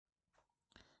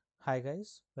Hi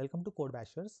guys, welcome to Code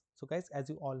Bashers. So guys, as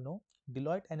you all know,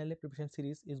 Deloitte NLA preparation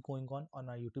series is going on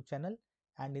our YouTube channel,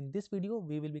 and in this video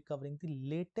we will be covering the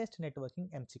latest networking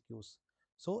MCQs.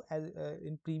 So as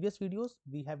in previous videos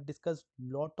we have discussed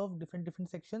lot of different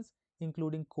sections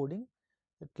including coding,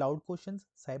 cloud questions,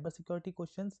 cyber security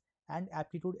questions and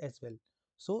aptitude as well.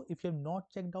 So if you have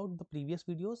not checked out the previous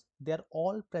videos, they are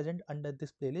all present under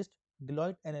this playlist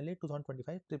Deloitte NLA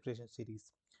 2025 preparation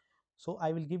series. So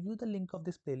I will give you the link of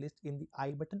this playlist in the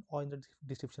I button or in the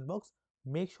description box.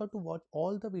 Make sure to watch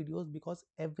all the videos because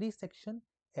every section,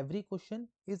 every question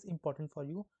is important for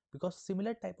you because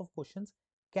similar type of questions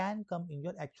can come in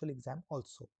your actual exam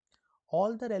also.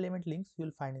 All the relevant links you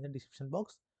will find in the description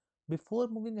box. Before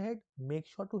moving ahead, make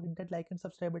sure to hit that like and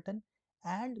subscribe button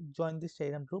and join this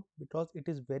Telegram group because it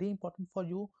is very important for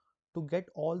you to get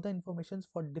all the informations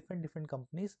for different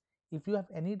companies. If you have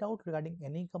any doubt regarding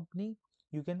any company,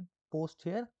 you can post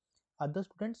here. Other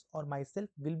students or myself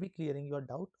will be clearing your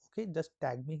doubt. Okay, just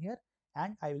tag me here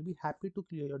and I will be happy to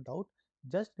clear your doubt.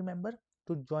 Just remember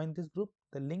to join this group.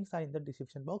 The links are in the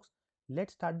description box.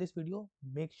 Let's start this video.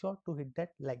 Make sure to hit that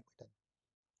like button.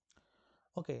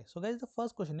 Okay, so guys, the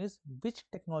first question is which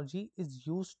technology is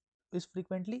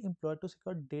frequently employed to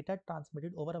secure data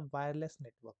transmitted over a wireless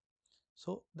network?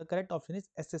 So the correct option is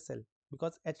SSL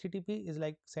because HTTP is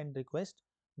like send request,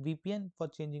 VPN for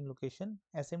changing location,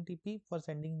 SMTP for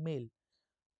sending mail.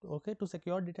 Okay, to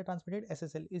secure data transmitted,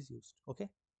 SSL is used. Okay.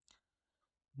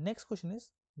 Next question is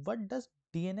what does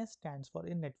DNS stands for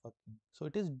in networking? So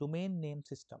it is domain name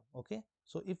system. Okay.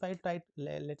 So if I type,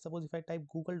 let's suppose if I type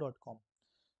google.com,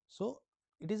 so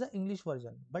it is an English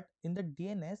version, but in the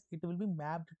DNS it will be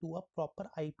mapped to a proper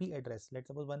IP address. Let's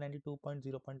suppose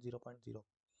 192.0.0.0.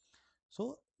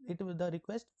 So it will, the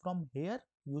request from here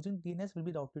using DNS will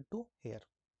be routed to here.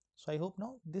 So I hope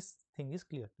now this thing is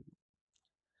clear to you.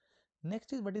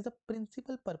 Next is what is the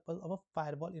principal purpose of a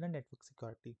firewall in a network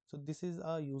security? So this is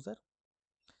a user,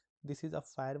 this is a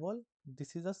firewall,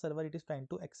 this is a server it is trying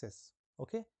to access.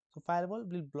 Okay, so firewall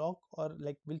will block or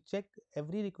like will check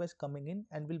every request coming in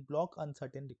and will block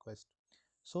uncertain request.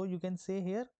 So you can say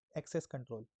here access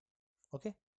control.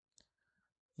 Okay,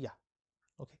 yeah,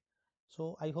 okay.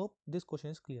 So I hope this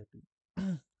question is clear to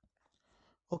you.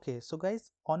 Okay, so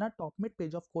guys, on our top mid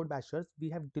page of Code Bashers, we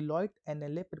have Deloitte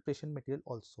NLA preparation material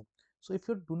also. So if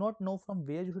you do not know from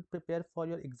where you should prepare for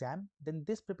your exam, then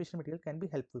this preparation material can be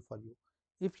helpful for you.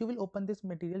 If you will open this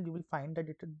material, you will find that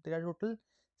there are total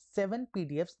 7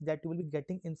 PDFs that you will be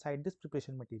getting inside this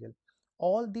preparation material.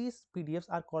 All these PDFs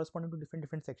are corresponding to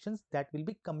different sections that will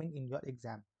be coming in your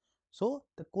exam. So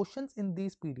the questions in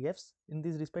these PDFs, in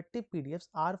these respective PDFs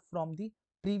are from the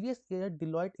previous year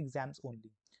Deloitte exams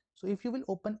only. So if you will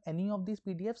open any of these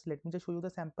PDFs, let me just show you the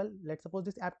sample. Let's suppose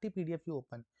this apti PDF you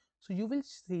open. So you will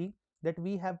see that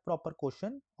we have proper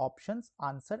question, options,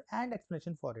 answer and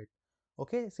explanation for it.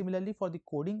 Okay, similarly for the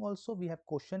coding also we have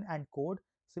question and code.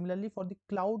 Similarly for the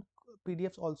cloud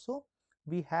PDFs also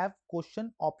we have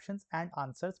question, options and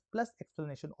answers plus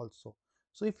explanation also.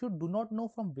 So if you do not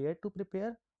know from where to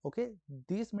prepare, okay,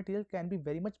 this material can be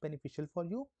very much beneficial for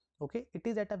you. Okay, it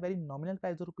is at a very nominal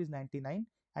price of rupees 99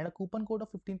 and a coupon code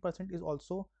of 15% is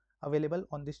also available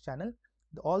on this channel.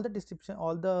 All the description,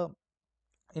 all the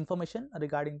information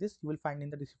regarding this you will find in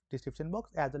the description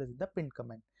box as well as in the pinned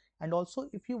comment. And also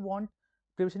if you want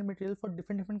preparation material for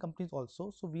different companies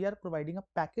also, so we are providing a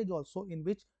package also in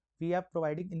which we are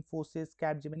providing Infosys,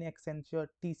 Capgemini, Accenture,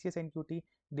 TCS, NQT,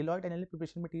 Deloitte NLA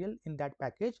preparation material in that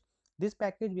package. This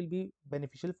package will be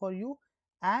beneficial for you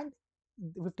and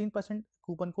 15%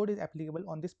 coupon code is applicable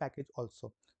on this package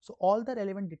also. So all the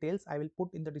relevant details I will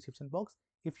put in the description box.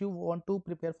 If you want to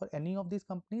prepare for any of these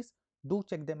companies, do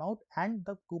check them out and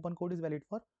the coupon code is valid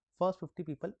for first 50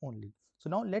 people only. So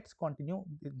now let's continue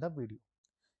in the video.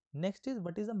 Next is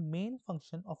what is the main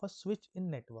function of a switch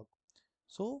in network.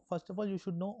 So first of all you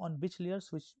should know on which layer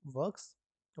switch works.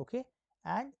 Okay,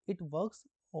 and it works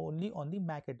only on the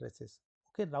MAC addresses.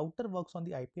 Okay, router works on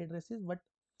the IP addresses but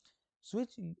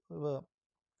switch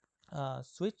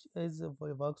switch is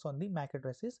works on the MAC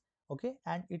addresses. Okay,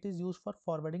 and it is used for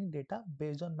forwarding data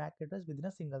based on MAC address within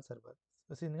a single server,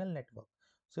 a single network.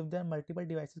 So if there are multiple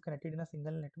devices connected in a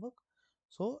single network,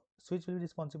 so switch will be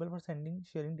responsible for sending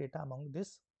sharing data among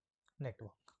this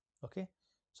network. Okay,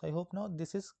 so I hope now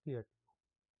this is clear.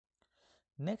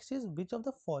 Next is which of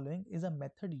the following is a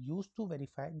method used to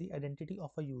verify the identity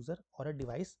of a user or a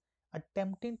device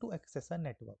attempting to access a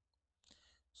network.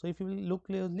 So if you will look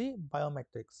closely,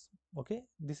 biometrics. Okay,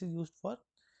 this is used for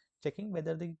checking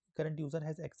whether the current user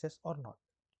has access or not.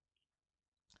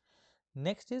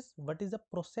 Next is what is the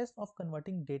process of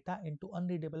converting data into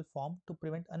unreadable form to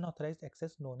prevent unauthorized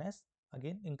access, known as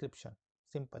again encryption.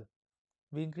 Simple.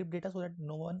 We encrypt data so that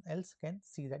no one else can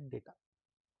see that data.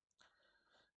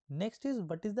 Next is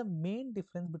what is the main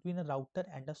difference between a router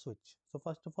and a switch. So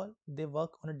first of all, they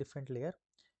work on a different layer.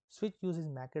 Switch uses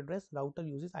MAC address, router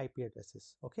uses IP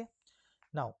addresses. Okay.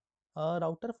 Now, a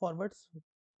router forwards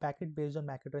packet based on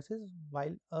MAC addresses,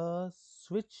 while a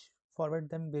switch forward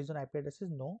them based on IP addresses.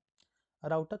 No, a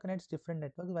router connects different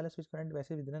networks while a switch connects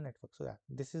devices within a network. So yeah,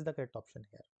 this is the correct option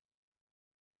here.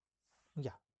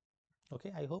 Yeah.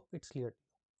 Okay. I hope it's clear.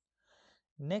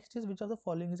 Next is which of the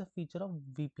following is a feature of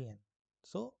VPN.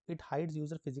 So it hides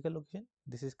user physical location.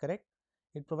 This is correct.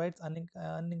 It provides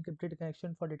unencrypted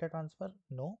connection for data transfer.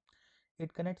 No.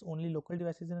 It connects only local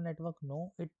devices in a network.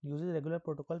 No. It uses regular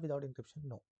protocol without encryption.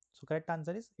 No. So correct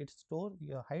answer is it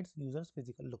hides users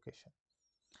physical location.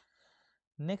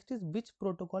 Next is which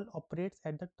protocol operates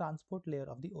at the transport layer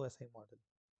of the OSI model.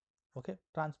 Okay,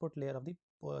 transport layer of the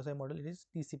OSI model, it is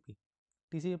TCP.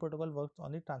 TCP protocol works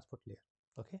on the transport layer.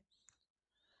 Okay.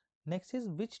 Next is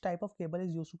which type of cable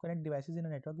is used to connect devices in a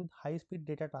network with high speed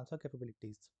data transfer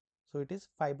capabilities. So it is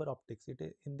fiber optics. It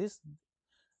is, in this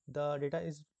the data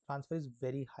is transfer is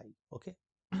very high. Okay.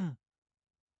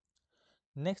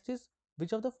 Next is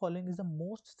which of the following is the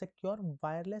most secure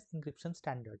wireless encryption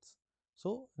standards.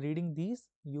 So reading these,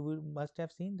 you will must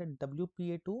have seen that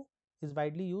WPA2 is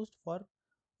widely used for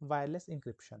wireless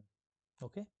encryption.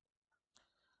 Okay.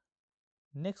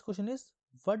 Next question is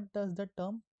what does the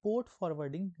term port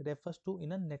forwarding refers to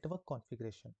in a network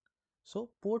configuration? So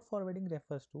port forwarding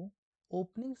refers to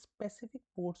opening specific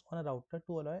ports on a router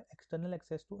to allow external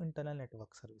access to internal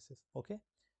network services. Okay.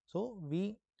 So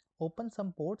we open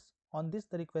some ports. On this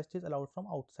the request is allowed from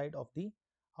outside of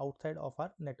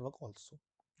our network also.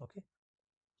 Okay.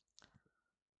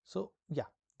 So yeah,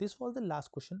 this was the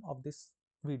last question of this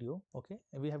video. Okay,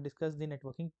 we have discussed the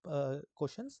networking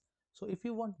questions. So if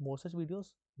you want more such videos,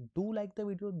 do like the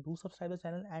video, do subscribe the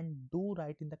channel, and do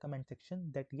write in the comment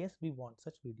section that yes, we want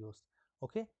such videos.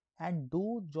 Okay, and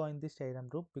do join this Telegram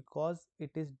group because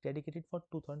it is dedicated for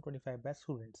 2025 batch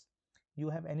students. You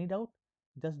have any doubt,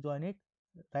 just join it,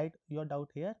 write your doubt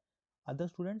here, other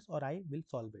students or I will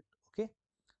solve it. Okay.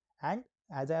 And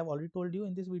as I have already told you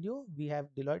in this video, we have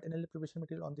Deloitte NLP preparation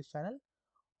material on this channel.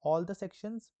 All the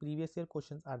sections, previous year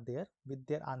questions are there with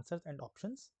their answers and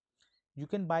options. You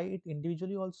can buy it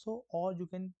individually also, or you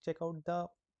can check out the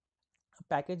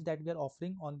package that we are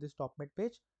offering on this TopMed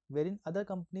page, wherein other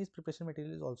companies' preparation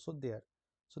material is also there.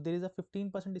 So there is a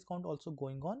 15% discount also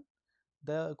going on.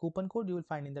 The coupon code you will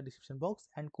find in the description box,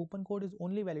 and coupon code is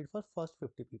only valid for first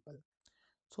 50 people.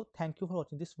 So thank you for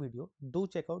watching this video. Do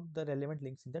check out the relevant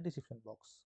links in the description box.